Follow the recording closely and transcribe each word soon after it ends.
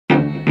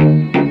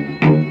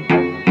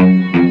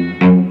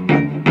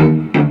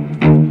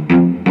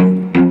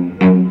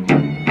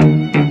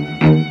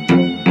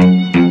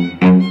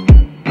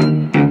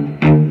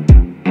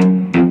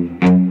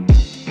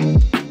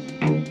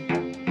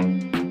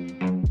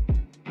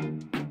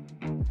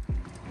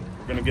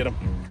We're gonna get him.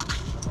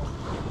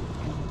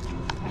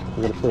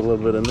 We're gonna put a little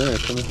bit in there.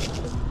 Come on.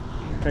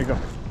 There you go.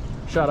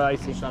 Shot of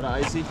icy. Shot of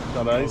icy. Shot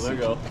of icy. Oh, there you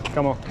go.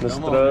 Come on.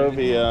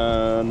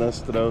 Nostrovia.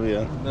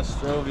 Nostrovia.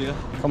 Nostrovia.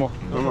 Come on.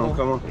 Come on,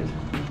 come on.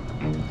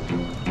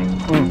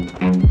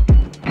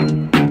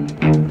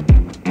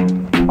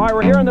 All right,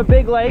 we're here on the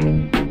big lake.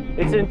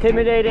 It's an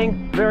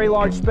intimidating, very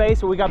large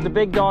space, but we got the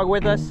big dog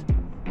with us.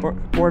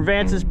 We're in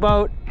Vance's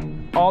boat.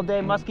 All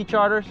day Musky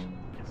charters.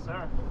 Yes,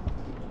 sir.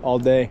 All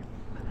day.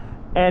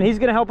 And he's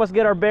gonna help us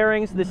get our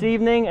bearings this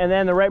evening, and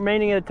then the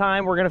remaining of the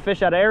time we're gonna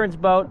fish out of Aaron's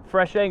boat,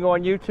 fresh angle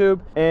on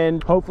YouTube,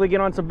 and hopefully get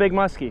on some big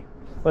muskie.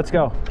 Let's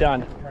go.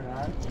 Done.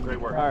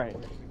 Great work. All right.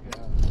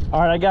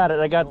 All right, I got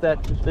it. I got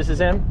that. This is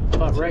him.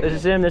 Right this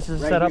is him. This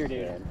is the setup.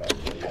 Here,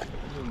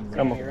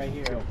 Come on. right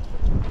here.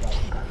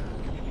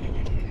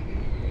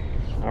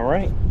 All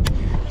right.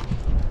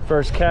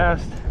 First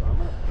cast.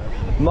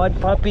 Mud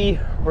puppy,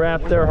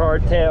 Raptor,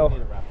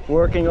 hardtail,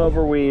 working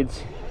over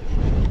weeds.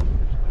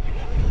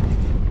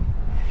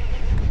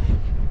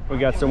 We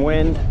got some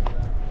wind.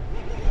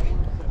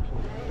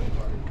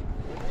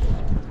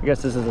 I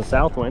guess this is a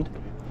south wind.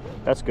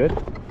 That's good.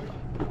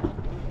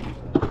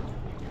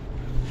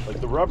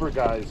 Like the rubber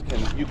guys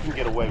you can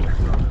get away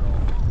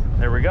with.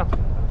 There we go.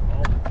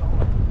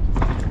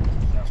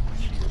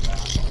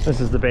 This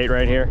is the bait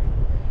right here.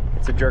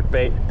 It's a jerk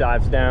bait,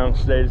 dives down,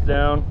 stays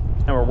down,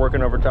 and we're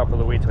working over top of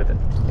the weeds with it.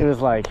 It was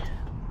like,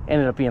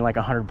 ended up being like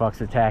 $100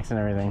 with tax and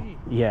everything.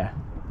 Yeah.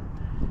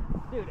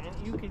 Dude, and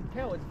you can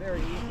tell it's very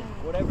easy.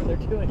 Whatever they're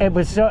doing. It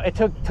was so, it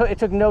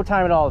took no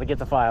time at all to get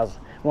the files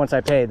once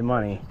I paid the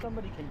money.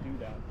 Somebody can do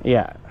that.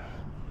 Yeah.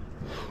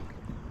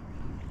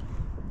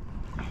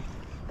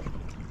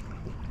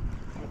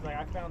 It's like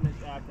I found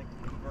this app that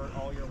can convert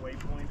all your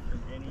waypoints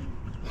from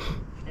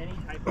any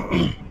type of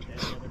waypoint to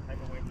any other type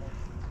of waypoint.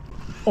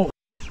 Oh,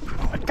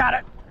 got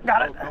it.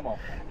 Got it. Oh, come on.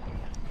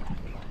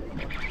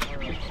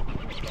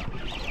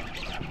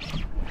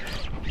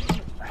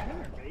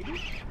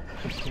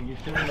 You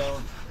should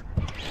know.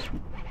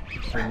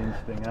 Bring this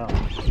thing out.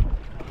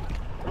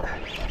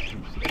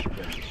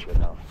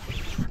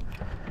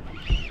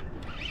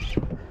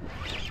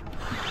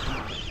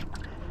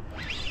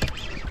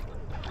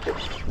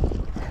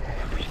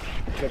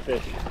 Good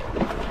fish.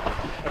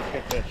 That's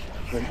good fish.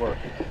 Good work.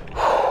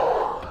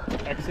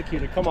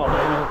 Executed. Come on,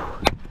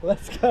 baby.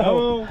 Let's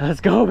go. Let's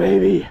go,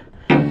 baby.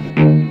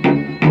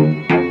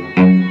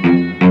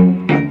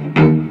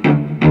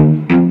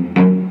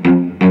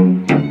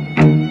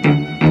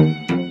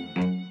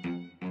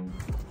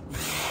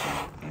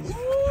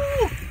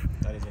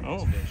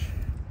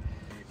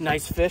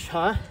 Nice fish,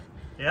 huh?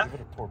 Yeah. Give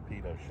it a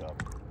torpedo shot.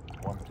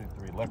 1, 2,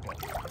 3, let go.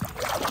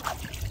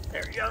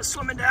 There he goes,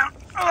 swimming down.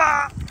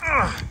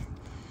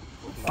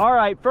 All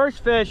right,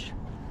 first fish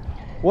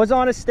was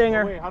on a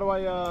stinger. Oh, wait, how do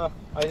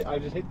I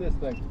just hit this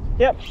thing.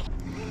 Yep.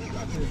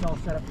 It's all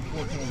set up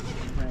for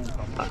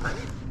 14.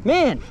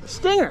 Man,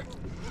 stinger.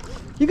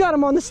 You got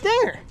him on the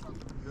stinger.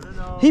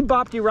 He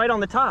bopped you right on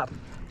the top.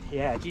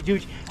 Yeah,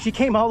 dude, she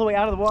came all the way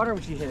out of the water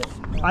when she hit it.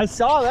 I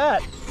saw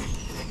that.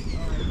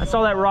 I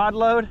saw that rod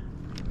load.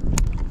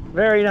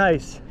 Very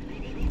nice.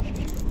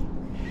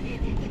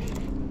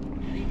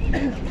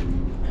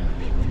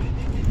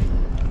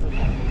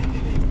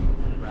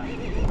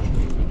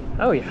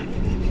 Oh yeah.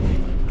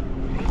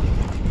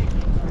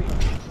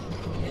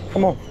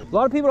 Come on. A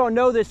lot of people don't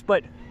know this,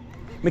 but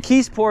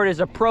McKeesport is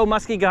a pro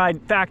musky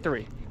guide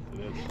factory. It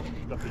is.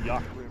 Got the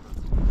Yacht River.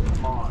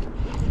 Come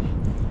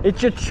on. It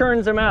just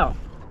churns them out.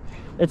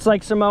 It's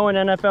like Samoan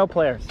NFL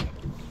players.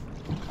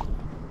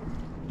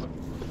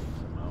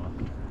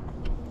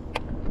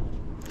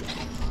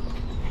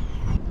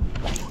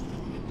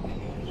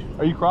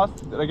 Are you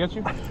crossed? Did I get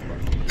you?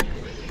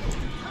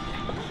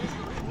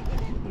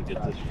 We'll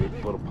get this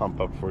little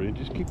pump up for you.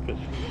 Just keep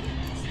fishing.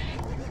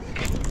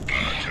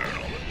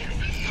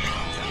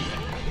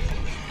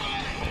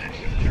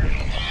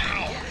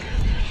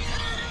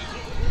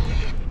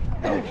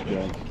 That was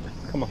good.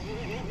 Come on.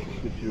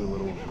 Get you a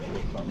little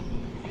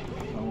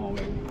something. Come on,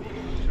 baby.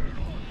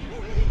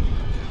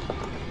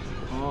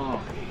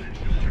 Oh.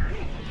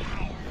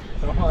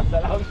 Oh, is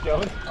that how it's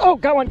going? Oh,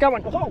 got one, got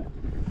one. Oh.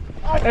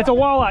 It's a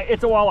walleye,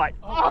 it's a walleye.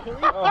 Oh,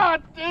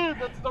 dude,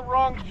 that's the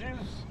wrong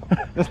juice.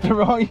 That's the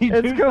wrong juice.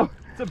 It's cool.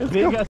 It's a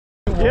big ass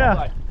walleye.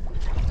 Yeah.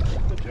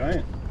 It's a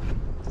giant.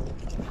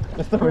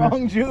 That's the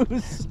wrong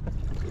juice.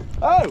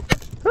 Oh!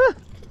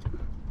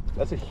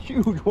 That's a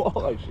huge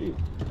walleye, shoot.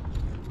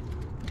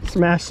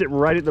 Smashed it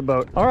right at the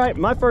boat. All right,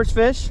 my first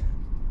fish.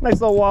 Nice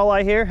little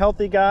walleye here,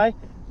 healthy guy.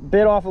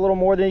 Bit off a little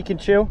more than he can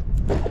chew.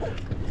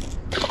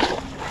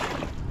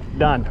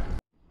 Done.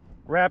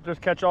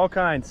 Raptors catch all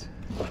kinds.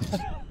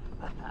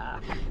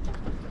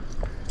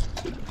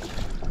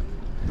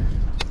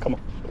 Come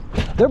on.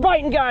 They're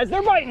biting, guys,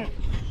 they're biting.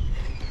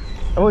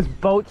 That was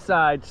boat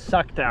side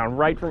suck down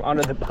right from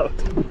under the boat.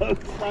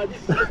 Both sides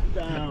suck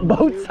down.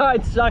 Boat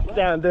side suck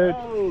down, dude.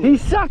 Oh. He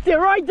sucked it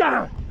right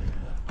down.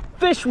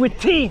 Fish with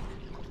teeth.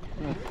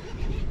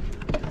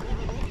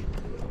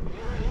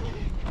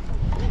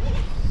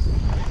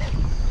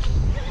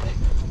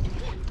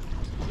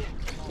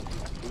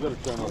 better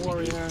turn Don't on.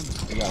 worry, Aaron.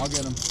 I'll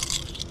get him.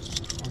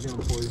 I'll get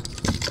him for you.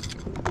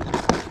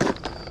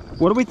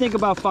 What do we think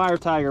about Fire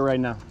Tiger right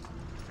now?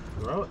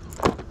 Throw it.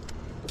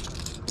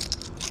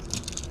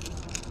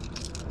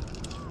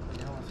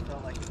 It almost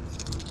felt like it was,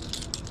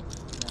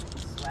 he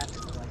slapped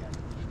it like a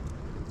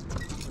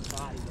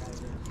body right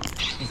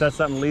there. Is that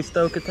something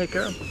Listo could take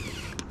care of?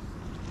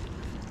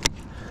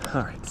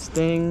 All right,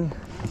 sting,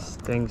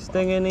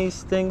 stinginy,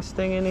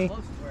 stinginy. Close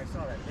is where I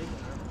saw that big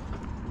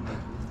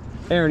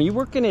one. Aaron, are you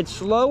working it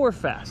slow or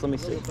fast? Let me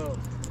see.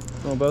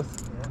 Both. Oh,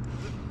 both?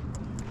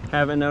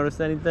 Haven't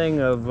noticed anything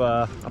of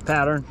a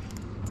pattern?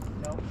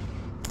 No.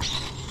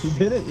 He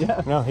did it,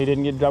 yeah. No, he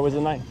didn't get, that was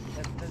the night.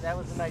 That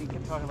was the night he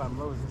kept talking about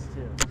Moses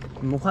too.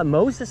 What,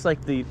 Moses?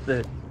 Like the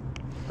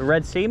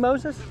Red Sea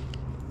Moses?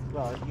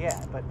 Well,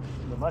 yeah, but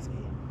the Musky.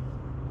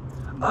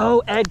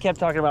 Oh, Ed kept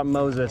talking about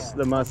Moses, Yeah.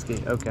 the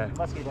Musky. Okay.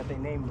 Musky that they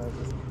named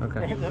Moses.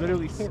 Okay. He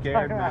literally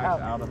scared Max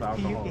out of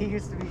alcohol. He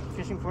used to be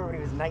fishing for it when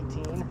he was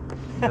 19.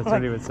 That's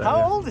what he would say. How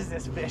yeah. old is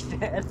this fish,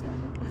 Dad?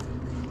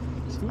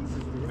 Jesus,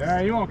 dude. Yeah,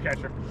 you won't catch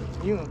her.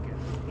 You don't get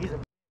it.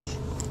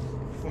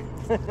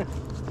 He's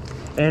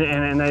a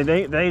And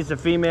they's a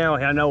female.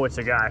 I know it's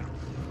a guy.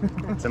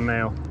 It's a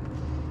male.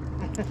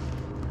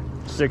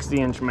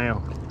 60-inch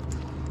male.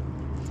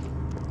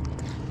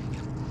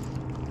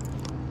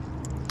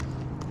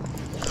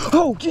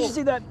 Oh, did you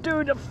see that,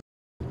 dude?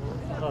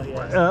 Oh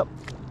yeah.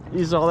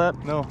 You saw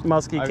that? No.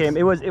 Musky came.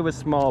 It was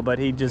small, but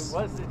he just.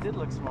 It did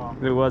look small.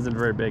 It wasn't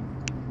very big.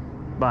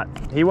 But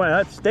he went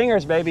up.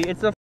 Stingers, baby.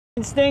 It's a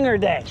f***ing stinger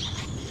day.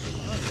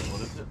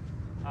 What is it?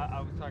 I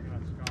was talking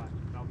about Scotch.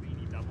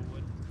 Albini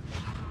Doublewood.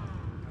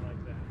 I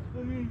like that.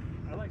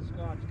 I like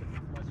Scotch because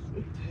it's less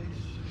sweet.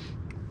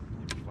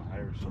 Like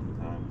fire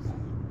sometimes.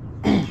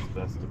 It's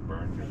best to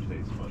burn your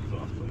taste buds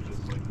off by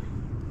just like.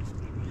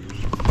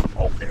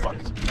 Oh, there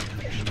it is.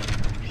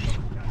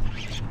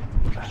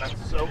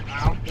 That's so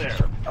out there.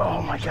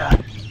 Oh my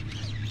god.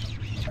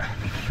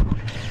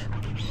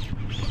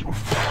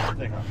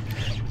 Hang on.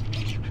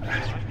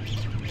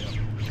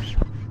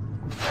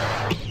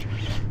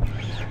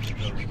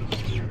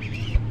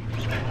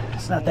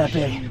 It's not that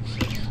big.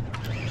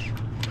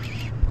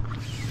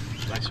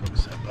 Nice hook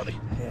set, buddy.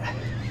 Yeah.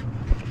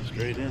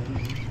 Straight in.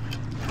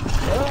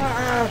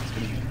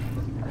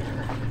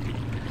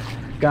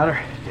 Got her.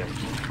 Yep.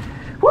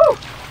 Woo!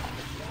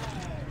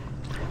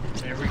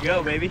 There we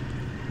go, baby.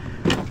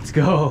 Let's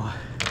go.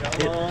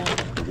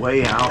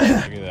 Way out. Look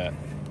at that.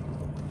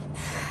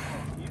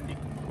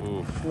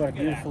 Oof. What a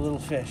beautiful little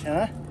fish,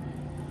 huh?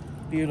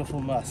 Beautiful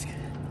musk.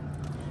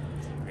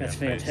 That's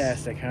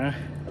fantastic, huh?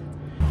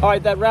 All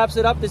right, that wraps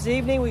it up this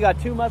evening. We got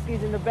 2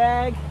 muskies in the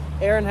bag.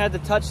 Aaron had the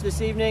touch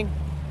this evening.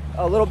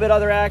 A little bit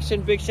other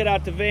action. Big shout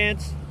out to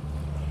Vance.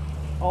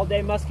 All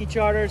day muskie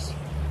charters.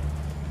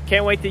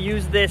 Can't wait to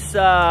use this,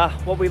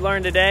 what we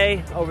learned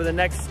today over the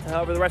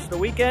rest of the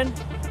weekend.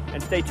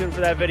 And stay tuned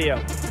for that video.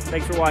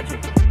 Thanks for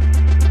watching.